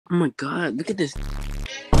Oh my god, look at this.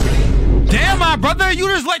 Damn, my brother, you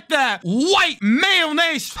just like that white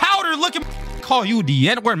mayonnaise powder looking call you the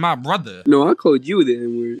N-word, my brother. No, I called you the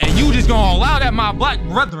N-word. And you just gonna allow that, my black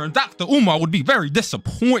brother and Dr. Umar would be very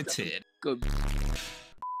disappointed. Good.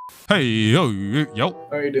 Hey, yo. How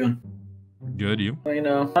are you doing? Good, you? Well, you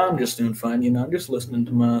know, I'm just doing fine. You know, I'm just listening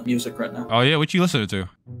to my music right now. Oh, yeah, what you listening to?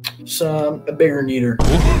 It's a bigger neater.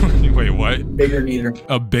 Wait, what? Bigger neater.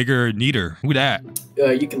 A bigger neater? Who that?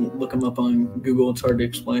 You can look him up on Google. It's hard to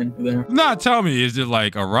explain who they are. Nah, tell me, is it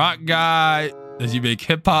like a rock guy? Does he make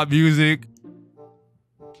hip-hop music?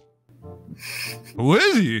 Who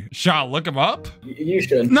is he? Should I look him up? You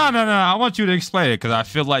should. No. I want you to explain it because I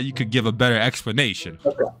feel like you could give a better explanation.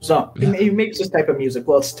 Okay. So, he makes this type of music.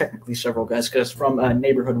 Well, it's technically several guys because it's from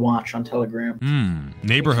Neighborhood Watch on Telegram.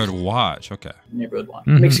 Neighborhood Watch. Okay. Neighborhood Watch.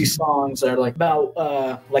 He makes these songs that are like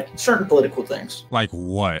about like certain political things. Like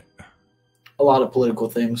what? A lot of political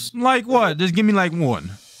things. Like what? Just give me like one.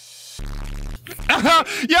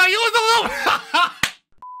 Yeah, you was a little...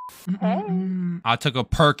 I took a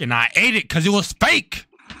perk and I ate it because it was fake.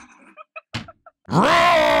 Roar!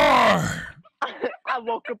 I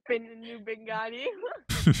woke up in the new Benghazi.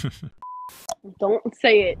 Don't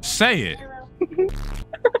say it. Say it.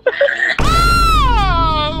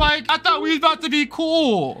 Ah, like, I thought we was about to be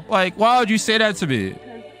cool. Like, why would you say that to me?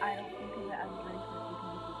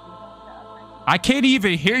 I can't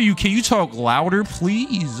even hear you. Can you talk louder,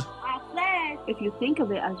 please? If you think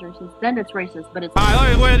of it as racist, then it's racist, but it's... All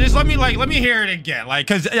right, wait, just let me hear it again. Like,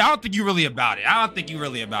 because I don't think you really about it. I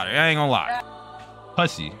ain't gonna lie.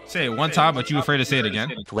 Pussy. Say it one time, but you afraid to say it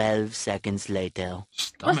again? 12 seconds later.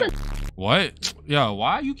 Stomach. What? Yo,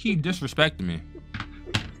 why you keep disrespecting me?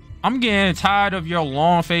 I'm getting tired of your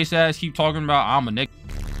long face ass keep talking about I'm a nigga.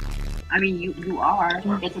 I mean, you are.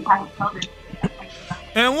 It's a part of color.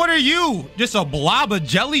 And what are you? Just a blob of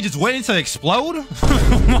jelly just waiting to explode?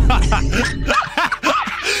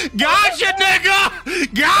 Gotcha, nigga!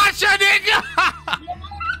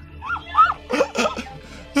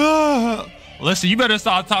 Listen, you better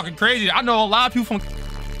start talking crazy. I know a lot of people from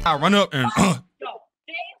I run up and Yo,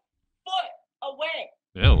 stay foot away.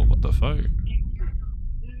 Ew, what the fuck?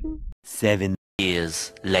 7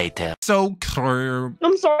 years later. So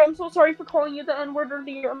I'm sorry. I'm so sorry for calling you the N-word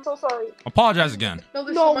earlier. I'm so sorry. Apologize again.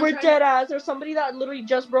 No, we're dead ass. There's somebody that literally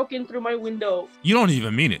just broke in through my window. You don't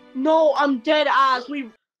even mean it. No, I'm dead ass. My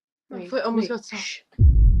foot almost got stuck.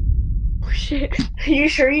 Oh shit. Are you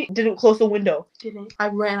sure you didn't close the window? Didn't. I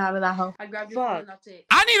ran out of that house. I grabbed your phone and that's it.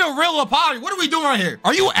 I need a real apology. What are we doing right here?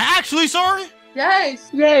 Are you actually sorry?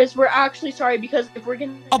 Yes, we're actually sorry because if we're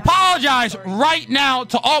gonna apologize right now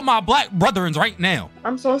to all my black brethrens right now.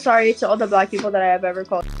 I'm so sorry to all the black people that I have ever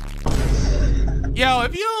called. Yo,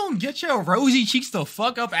 if you don't get your rosy cheeks the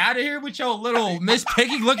fuck up out of here with your little Miss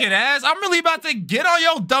Piggy looking ass, I'm really about to get on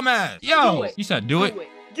your dumb ass. Yo, you said do it.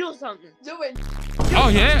 Do something. Do it. Oh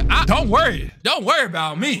yeah, don't worry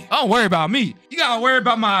about me. Don't worry about me. You gotta worry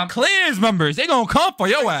about my clans members. They gonna come for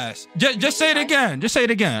your ass. Just say it again. Just say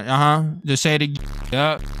it again. Just say it again.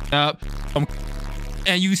 Yep.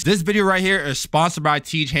 And this video right here is sponsored by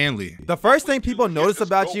Teach Hanley. The first thing people notice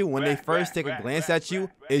about you when they first take a glance at you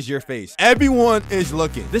is your face. Everyone is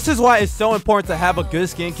looking. This is why it's so important to have a good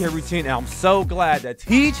skincare routine, and I'm so glad that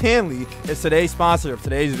Teach Hanley is today's sponsor of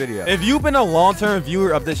today's video. If you've been a long-term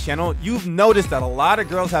viewer of this channel, you've noticed that a lot of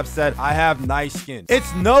girls have said, I have nice skin.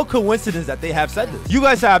 It's no coincidence that they have said this. You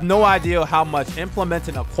guys have no idea how much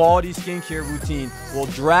implementing a quality skincare routine will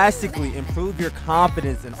drastically improve your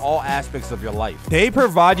confidence in all aspects of your life. They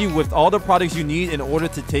provide you with all the products you need in order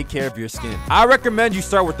to take care of your skin. I recommend you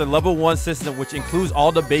start with the level 1 system, which includes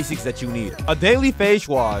all the basics that you need: a daily face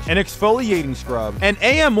wash, an exfoliating scrub, an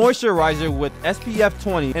AM moisturizer with SPF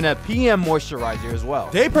 20, and a PM moisturizer as well.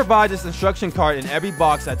 They provide this instruction card in every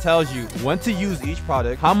box that tells you when to use each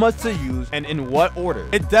product, how much to use, and in what order.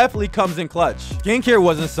 It definitely comes in clutch. Skincare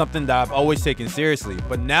wasn't something that I've always taken seriously,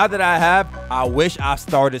 but now that I have, I wish I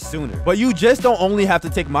started sooner. But you just don't only have to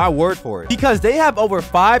take my word for it, because they have over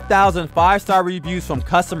 5,000 5-star reviews from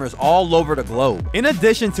customers all over the globe. In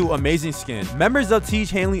addition to amazing skin, members of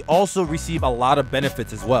Teach Hanley also receive a lot of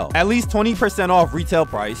benefits as well. At least 20% off retail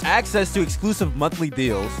price, access to exclusive monthly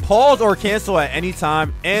deals, pause or cancel at any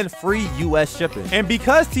time, and free US shipping. And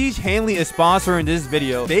because Teach Hanley is sponsoring this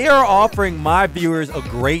video, they are offering my viewers a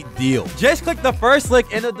great deal. Just click the first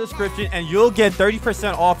link in the description and you'll get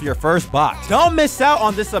 30% off your first box. Don't miss out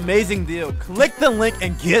on this amazing deal. Click the link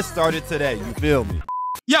and get started today. You feel me?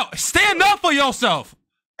 Yo, stand up for yourself.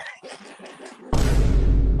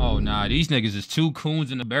 Oh, nah, these niggas is two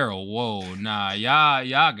coons in the barrel. Whoa, nah, y'all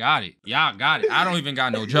got it. Y'all got it. I don't even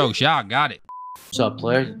got no jokes. Y'all got it. What's up,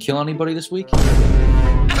 player? You kill anybody this week?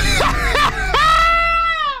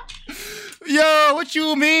 Yo, what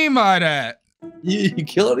you mean by that? You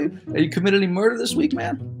kill any? Are you committed any murder this week,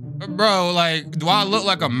 man? Bro, like, do I look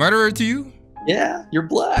like a murderer to you? Yeah, you're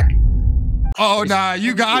black. Oh, nah,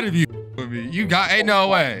 you gotta be with me. Ain't no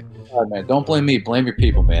way. All right, man, don't blame me. Blame your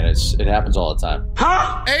people, man. It happens all the time.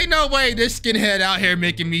 Huh? Ain't no way this skinhead out here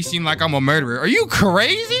making me seem like I'm a murderer. Are you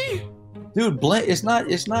crazy? Dude, it's not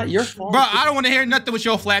your fault. Bro, I don't want to hear nothing with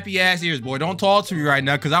your flappy ass ears, boy. Don't talk to me right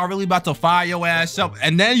now, because I'm really about to fire your ass up,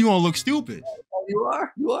 and then you gonna look stupid. Oh, you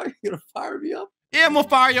are? You're gonna fire me up? Yeah, I'm gonna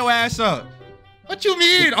fire your ass up. What you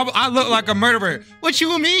mean? I look like a murderer. What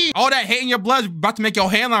you mean? All that hate in your blood is about to make your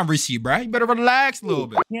hairline recede, bro. You better relax a little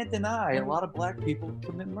bit. You can't deny a lot of black people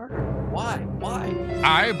commit murder. Why? All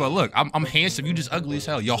right, but look, I'm handsome. You just ugly as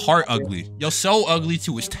hell. Your heart ugly. Your soul ugly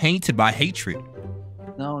too. It's tainted by hatred.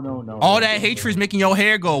 No. All that hatred is making your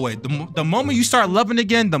hair go away. The moment you start loving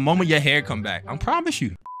again, the moment your hair come back. I promise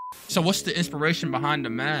you. So what's the inspiration behind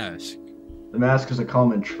the mask? The mask is a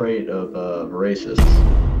common trait of racists.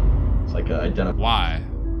 It's like identify.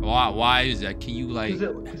 Why is that? Can you like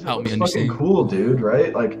help me understand? Fucking cool, dude,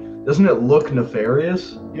 right? Like, doesn't it look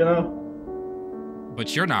nefarious? You know?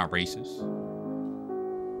 But you're not racist.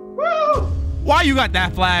 Woo! Why you got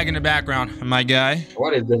that flag in the background, my guy?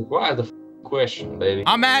 Why is the question, baby?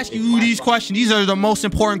 I'm asking you these questions. These are the most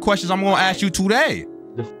important questions I'm gonna ask you today.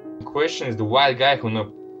 The question is the white guy who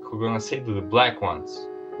gonna say to the black ones.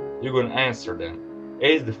 You're gonna answer them.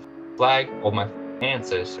 It is the flag of my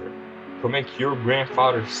ancestor who make your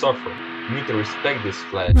grandfather suffer. You need to respect this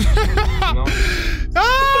flag. You know?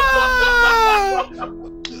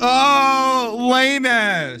 Oh, lame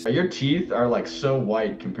ass. Your teeth are like so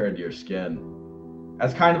white compared to your skin.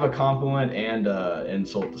 That's kind of a compliment and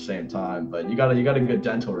insult at the same time. But you got a good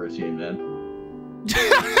dental routine, man.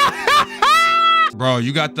 Bro,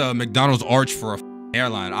 you got the McDonald's arch for a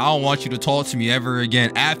airline. I don't want you to talk to me ever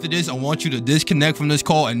again. After this, I want you to disconnect from this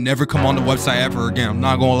call and never come on the website ever again. I'm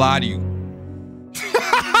not gonna lie to you.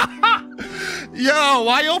 Yo,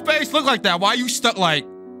 why your face look like that? Why you stuck like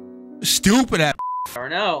stupid at?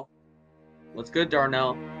 Darnell. What's good,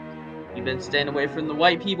 Darnell? You been staying away from the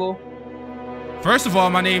white people? First of all,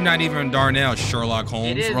 my name not even Darnell, Sherlock Holmes.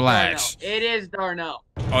 It is Relax. Darnell. It is Darnell.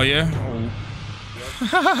 Oh, yeah?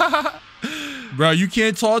 Oh. Bro, you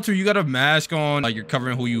can't talk to her. You got a mask on. Like, you're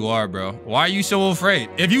covering who you are, bro. Why are you so afraid?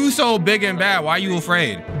 If you so big and bad, why are you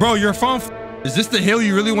afraid? Bro, you're from... Is this the hill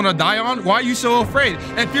you really want to die on? Why are you so afraid?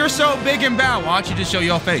 If you're so big and bad, why don't you just show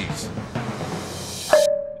your face?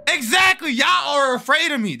 Exactly. Y'all are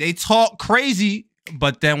afraid of me. They talk crazy,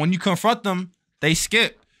 but then when you confront them, they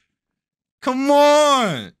skip. Come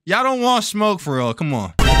on. Y'all don't want smoke for real. Come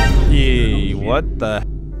on. Yeah, what the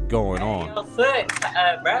going on?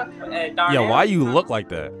 Yeah, why you look like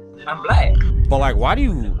that? I'm black. But like, why do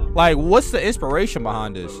you, like, what's the inspiration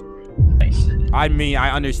behind this? I mean, I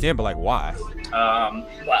understand, but like, why?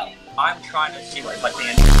 Well, I'm trying to see what it's like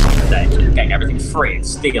being getting everything free and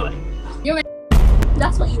stealing. You're a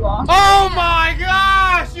that's what you are. Oh my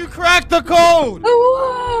gosh, you cracked the code.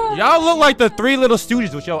 Y'all look like the Three Little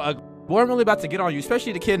Stooges with your boy, I'm really about to get on you,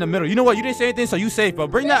 especially the kid in the middle. You know what? You didn't say anything, so you safe, but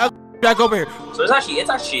bring that back over here. So it's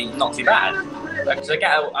actually not too bad. Because I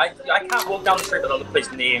can't walk down the street with a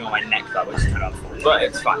place kneeing on my neck that was kind of full. But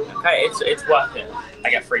it's fine, okay? It's worth it. I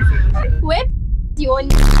get free food. We're your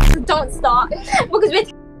don't start because we're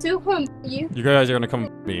too from you. You guys are gonna come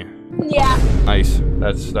with me. Yeah. Nice.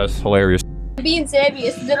 That's hilarious. Being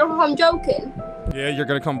serious, you know if I'm joking. Yeah, you're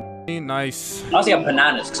gonna come with me. Nice. I also got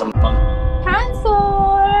bananas because I'm Cancelled.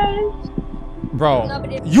 Bro,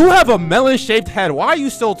 you have a melon-shaped head. Why are you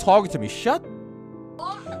still talking to me? Shut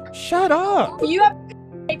up. You have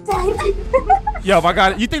Yo, if I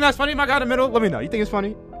got it. You think that's funny? My guy in the middle? Let me know. You think it's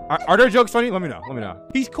funny? Are their jokes funny? Let me know.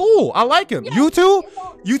 He's cool. I like him. Yeah. You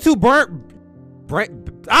two burnt.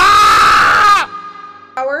 Ah!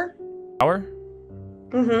 Hour?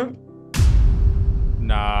 Mm-hmm.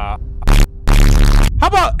 Nah. How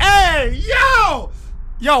about, hey,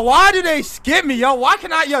 yo, why do they skip me, yo? Why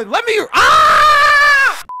can I, yo, let me,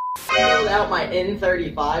 I filled out my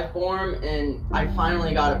N35 form and I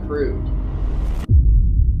finally got approved.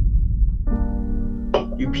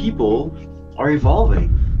 You people are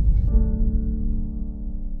evolving.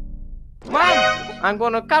 Mom, I'm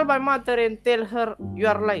gonna call my mother and tell her you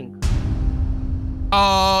are lying.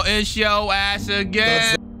 Oh, it's your ass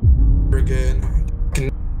again. Again.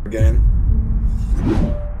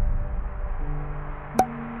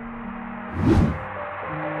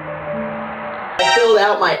 I filled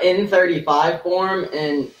out my N35 form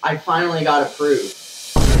and I finally got approved.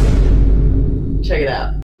 Check it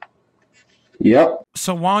out. Yep.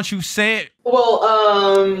 So why don't you say it? Well,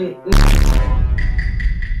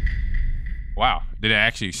 Wow. Did it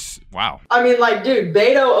actually? Wow. I mean, like, dude,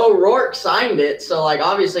 Beto O'Rourke signed it, so, like,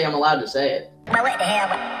 obviously I'm allowed to say it.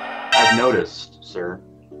 I've noticed, sir.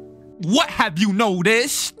 What have you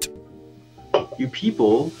noticed? You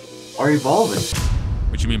people are evolving.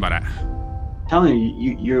 What you mean by that? Telling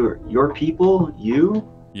you, your people, you,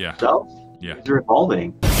 Yeah. self, Yeah. you're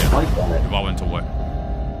evolving. Yeah. I like that. Evolve into what?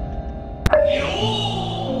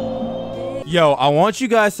 Yo, I want you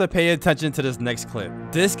guys to pay attention to this next clip.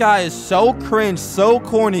 This guy is so cringe, so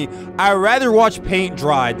corny. I'd rather watch paint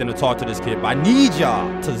dry than to talk to this kid. But I need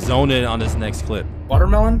y'all to zone in on this next clip.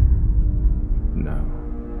 Watermelon? No.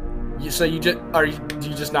 So you just do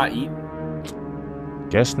you just not eat?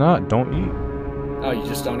 Guess not. Don't eat. Oh, you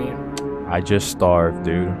just don't eat? I just starved,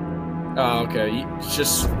 dude. Oh, okay. You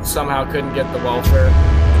just somehow couldn't get the welfare,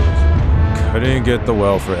 Couldn't get the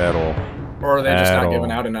welfare at all. or are they just At not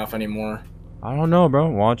giving all. out enough anymore? I don't know, bro.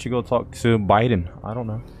 Why don't you go talk to Biden? I don't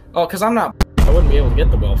know. Oh, cause I'm not. I wouldn't be able to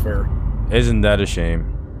get the welfare. Isn't that a shame?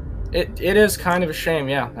 It is kind of a shame,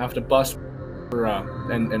 yeah. I have to bust for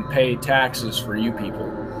and pay taxes for you people.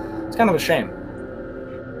 It's kind of a shame.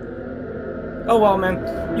 Oh well,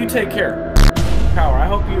 man. You take care. Power. I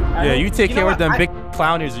hope you. Yeah, you take care with them big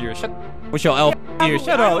clown ears of yours. Shut with your L ears.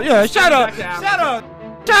 Shut up. Yeah, shut up. Shut up.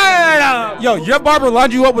 Shut up. Yo, your barber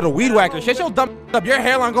lined you up with a weed whacker. Shut your dumb up. Your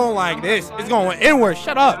hairline going like this. It's going inward.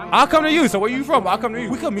 Shut up. I'll come to you. So where you from? I'll come to you.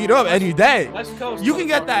 We can meet up any day. You can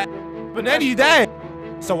get that, but any day.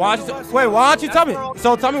 So why don't you wait? Why don't you tell me?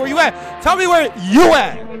 So tell me where you at. Tell me where you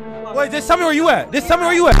at. Wait, just tell me where you at. Just tell me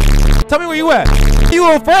where you at. Tell me where you at.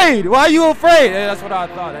 You afraid? Why are you afraid? Yeah, that's what I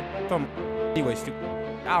thought. From anyway, stupid.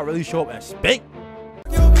 I'll really show up and speak.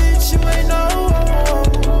 Yo, bitch, you ain't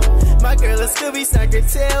know. My girl will still be sucker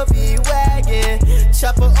tail, be wagging.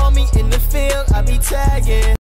 Chopper on me in the field, I be tagging.